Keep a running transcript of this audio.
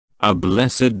A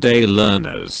blessed day,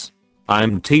 learners.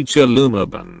 I'm Teacher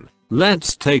Lumaban.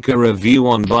 Let's take a review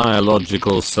on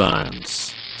biological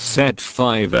science. Set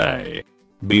 5A.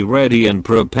 Be ready and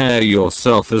prepare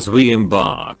yourself as we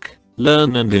embark.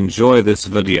 Learn and enjoy this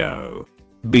video.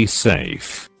 Be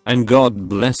safe, and God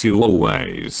bless you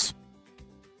always.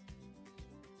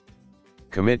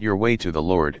 Commit your way to the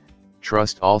Lord,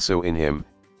 trust also in him,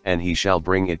 and he shall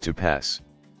bring it to pass.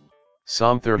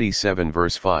 Psalm 37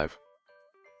 verse 5.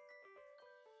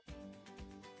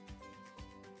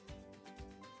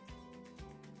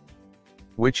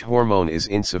 Which hormone is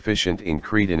insufficient in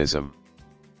cretinism?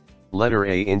 Letter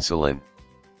A, insulin.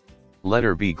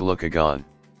 Letter B, glucagon.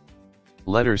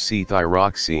 Letter C,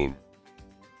 thyroxine.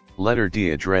 Letter D,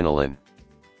 adrenaline.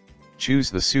 Choose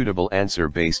the suitable answer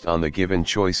based on the given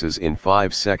choices in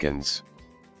 5 seconds.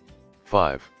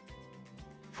 5,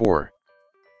 4,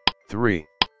 3,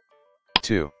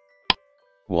 2,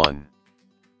 1.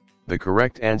 The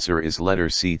correct answer is letter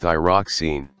C,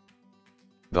 thyroxine.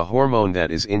 The hormone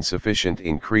that is insufficient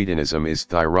in cretinism is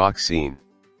thyroxine.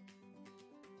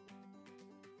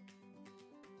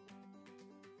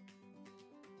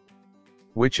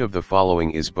 Which of the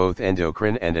following is both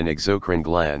endocrine and an exocrine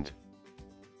gland?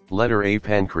 Letter A,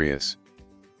 pancreas.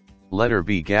 Letter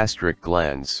B, gastric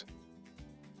glands.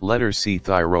 Letter C,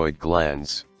 thyroid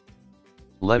glands.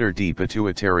 Letter D,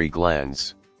 pituitary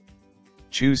glands.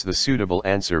 Choose the suitable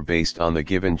answer based on the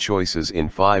given choices in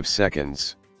 5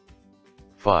 seconds.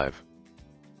 5,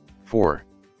 4,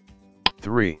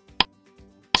 3,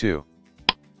 2,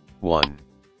 1.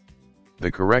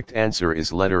 The correct answer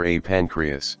is letter A,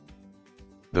 pancreas.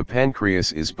 The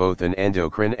pancreas is both an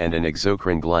endocrine and an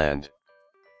exocrine gland.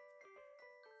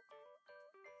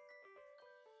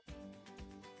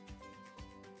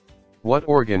 What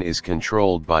organ is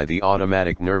controlled by the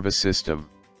automatic nervous system?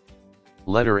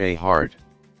 Letter A, heart.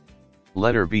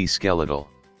 Letter B, skeletal.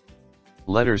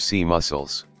 Letter C,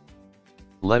 muscles.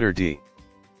 Letter D.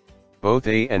 Both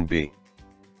A and B.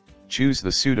 Choose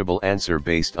the suitable answer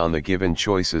based on the given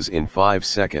choices in 5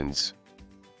 seconds.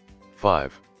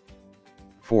 5,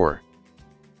 4,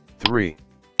 3,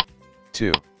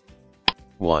 2,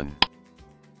 1.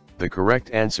 The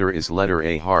correct answer is letter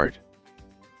A, heart.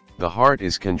 The heart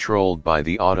is controlled by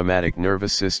the automatic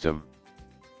nervous system.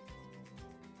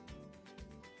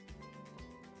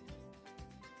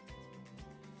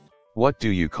 What do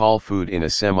you call food in a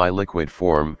semi-liquid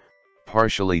form,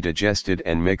 partially digested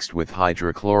and mixed with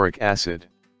hydrochloric acid?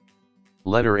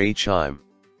 Letter A, chyme.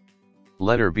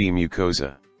 Letter B,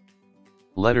 mucosa.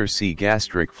 Letter C,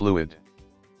 gastric fluid.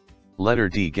 Letter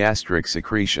D, gastric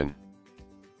secretion.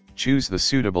 Choose the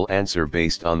suitable answer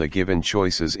based on the given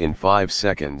choices in 5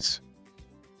 seconds.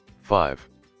 5,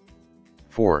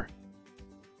 4,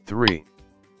 3,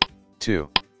 2,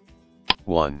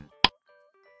 1.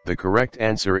 The correct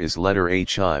answer is letter A,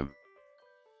 chyme.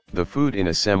 The food in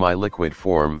a semi-liquid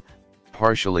form,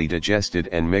 partially digested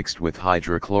and mixed with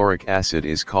hydrochloric acid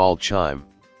is called chyme.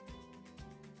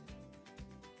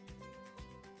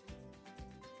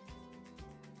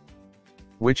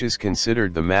 Which is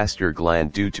considered the master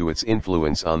gland due to its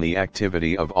influence on the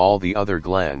activity of all the other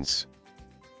glands?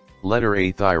 Letter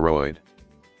A, thyroid.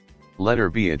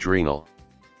 Letter B, adrenal.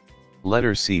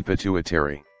 Letter C,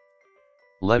 pituitary.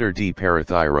 Letter D,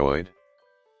 parathyroid.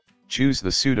 Choose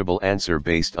the suitable answer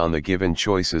based on the given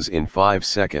choices in 5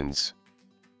 seconds.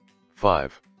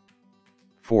 5,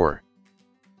 4,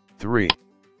 3,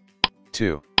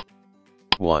 2,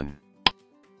 1.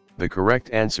 The correct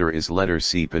answer is letter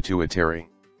C, pituitary.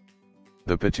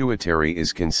 The pituitary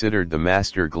is considered the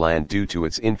master gland due to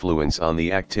its influence on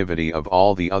the activity of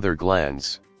all the other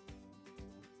glands.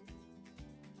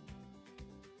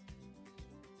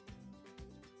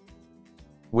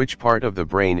 Which part of the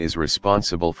brain is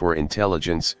responsible for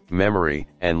intelligence, memory,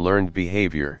 and learned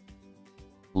behavior?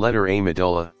 Letter A,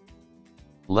 medulla.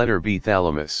 Letter B,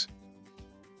 thalamus.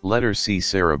 Letter C,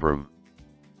 cerebrum.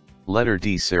 Letter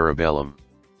D, cerebellum.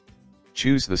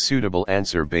 Choose the suitable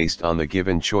answer based on the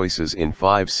given choices in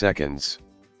 5 seconds.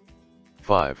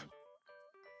 5,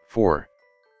 4,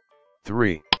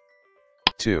 3,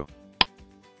 2,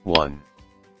 1.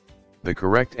 The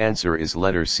correct answer is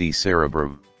letter C,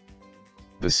 cerebrum.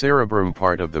 The cerebrum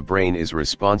part of the brain is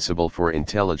responsible for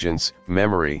intelligence,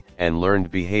 memory, and learned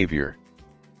behavior.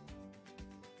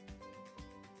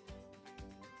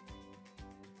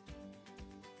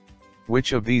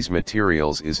 Which of these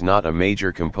materials is not a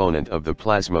major component of the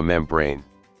plasma membrane?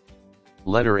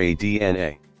 Letter A,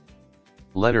 DNA.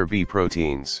 Letter B,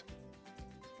 proteins.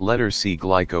 Letter C,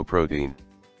 glycoprotein.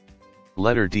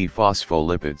 Letter D,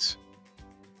 phospholipids.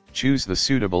 Choose the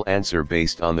suitable answer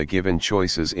based on the given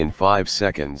choices in 5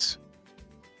 seconds.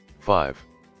 5,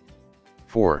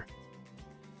 4,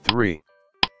 3,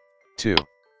 2,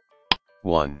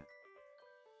 1.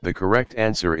 The correct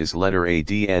answer is letter A,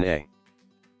 DNA.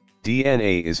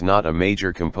 DNA is not a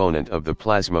major component of the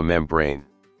plasma membrane.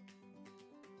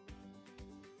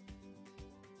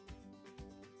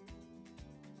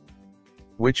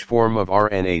 Which form of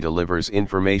RNA delivers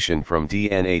information from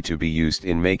DNA to be used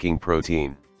in making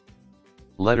protein?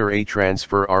 Letter A,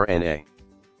 transfer RNA.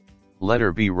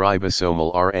 Letter B,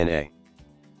 ribosomal RNA.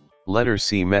 Letter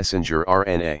C, messenger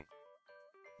RNA.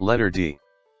 Letter D,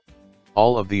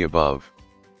 all of the above.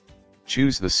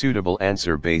 Choose the suitable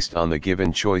answer based on the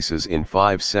given choices in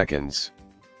 5 seconds.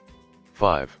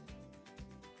 5,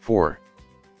 4,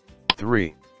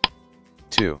 3,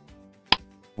 2,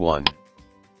 1.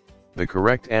 The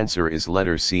correct answer is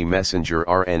letter C, messenger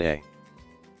RNA.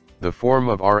 The form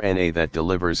of RNA that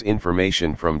delivers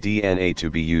information from DNA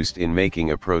to be used in making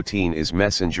a protein is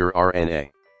messenger RNA.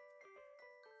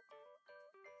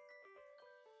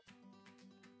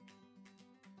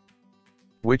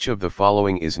 Which of the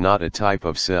following is not a type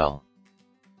of cell?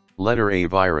 Letter A,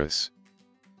 virus.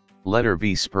 Letter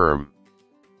B, sperm.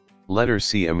 Letter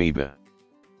C, amoeba.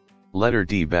 Letter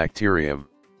D, bacterium.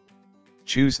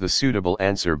 Choose the suitable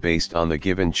answer based on the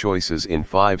given choices in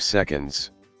 5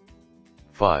 seconds.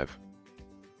 5,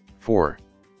 4,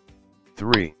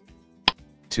 3,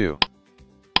 2,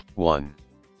 1.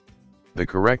 The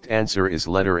correct answer is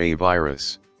letter A,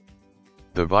 virus.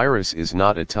 The virus is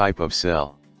not a type of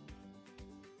cell.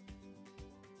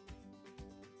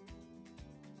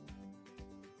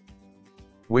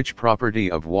 Which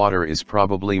property of water is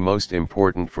probably most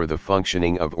important for the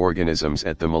functioning of organisms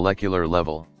at the molecular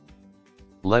level?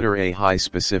 Letter A, high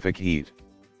specific heat.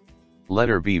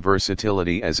 Letter B,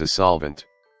 versatility as a solvent.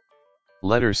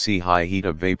 Letter C, high heat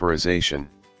of vaporization.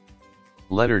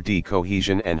 Letter D,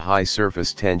 cohesion and high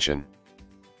surface tension.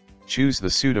 Choose the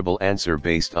suitable answer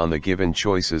based on the given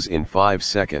choices in 5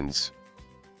 seconds.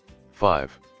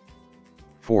 5,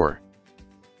 4,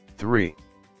 3,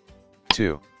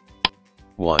 2,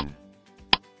 1.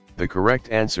 The correct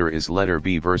answer is letter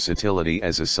B, versatility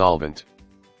as a solvent.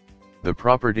 The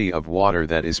property of water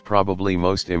that is probably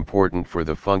most important for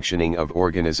the functioning of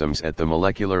organisms at the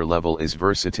molecular level is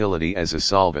versatility as a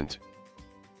solvent.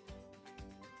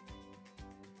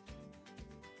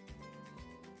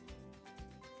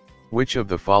 Which of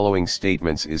the following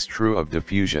statements is true of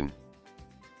diffusion?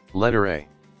 Letter A.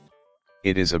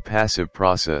 It is a passive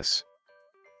process.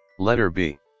 Letter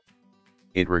B.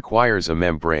 It requires a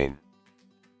membrane.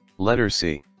 Letter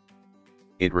C.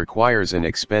 It requires an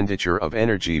expenditure of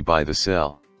energy by the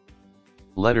cell.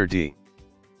 Letter D.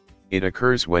 It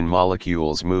occurs when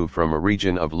molecules move from a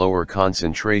region of lower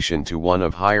concentration to one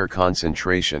of higher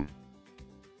concentration.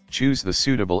 Choose the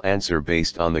suitable answer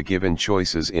based on the given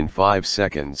choices in 5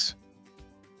 seconds.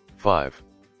 5,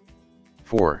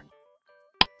 4,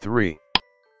 3,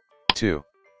 2,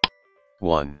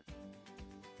 1.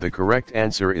 The correct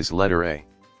answer is letter A.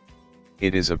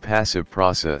 It is a passive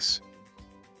process.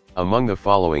 Among the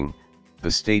following,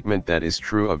 the statement that is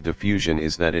true of diffusion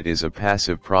is that it is a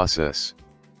passive process.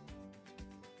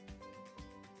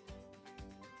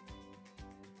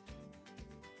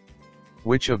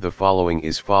 Which of the following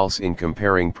is false in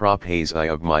comparing prophase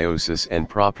of meiosis and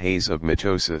prophase of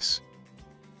mitosis?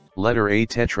 Letter A,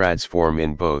 tetrads form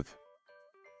in both.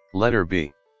 Letter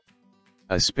B.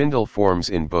 A spindle forms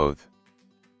in both.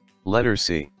 Letter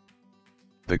C.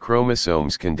 The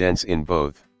chromosomes condense in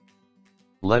both.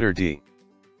 Letter D.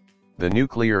 The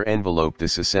nuclear envelope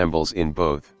disassembles in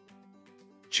both.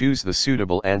 Choose the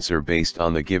suitable answer based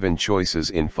on the given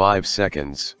choices in 5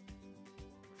 seconds.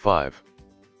 5,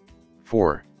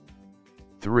 4,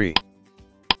 3,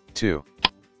 2,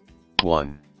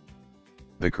 1.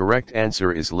 The correct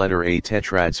answer is letter A,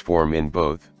 tetrads form in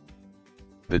both.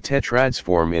 The tetrads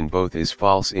form in both is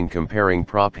false in comparing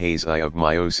prophase of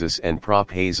meiosis and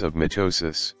prophase of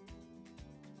mitosis.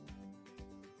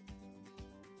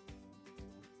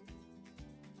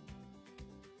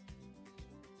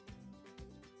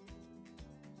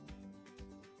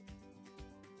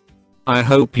 I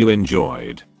hope you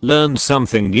enjoyed, learned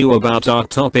something new about our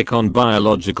topic on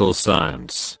biological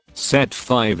science, set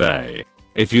 5A.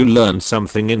 If you learned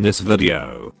something in this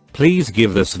video, please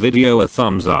give this video a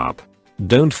thumbs up.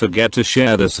 Don't forget to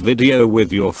share this video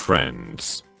with your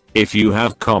friends. If you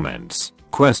have comments,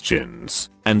 questions,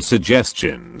 and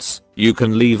suggestions, you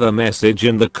can leave a message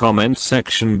in the comment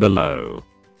section below.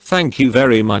 Thank you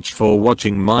very much for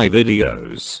watching my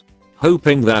videos.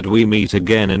 Hoping that we meet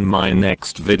again in my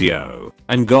next video,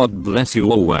 and God bless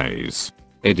you always.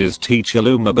 It is Teacher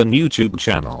Lumaban YouTube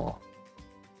channel.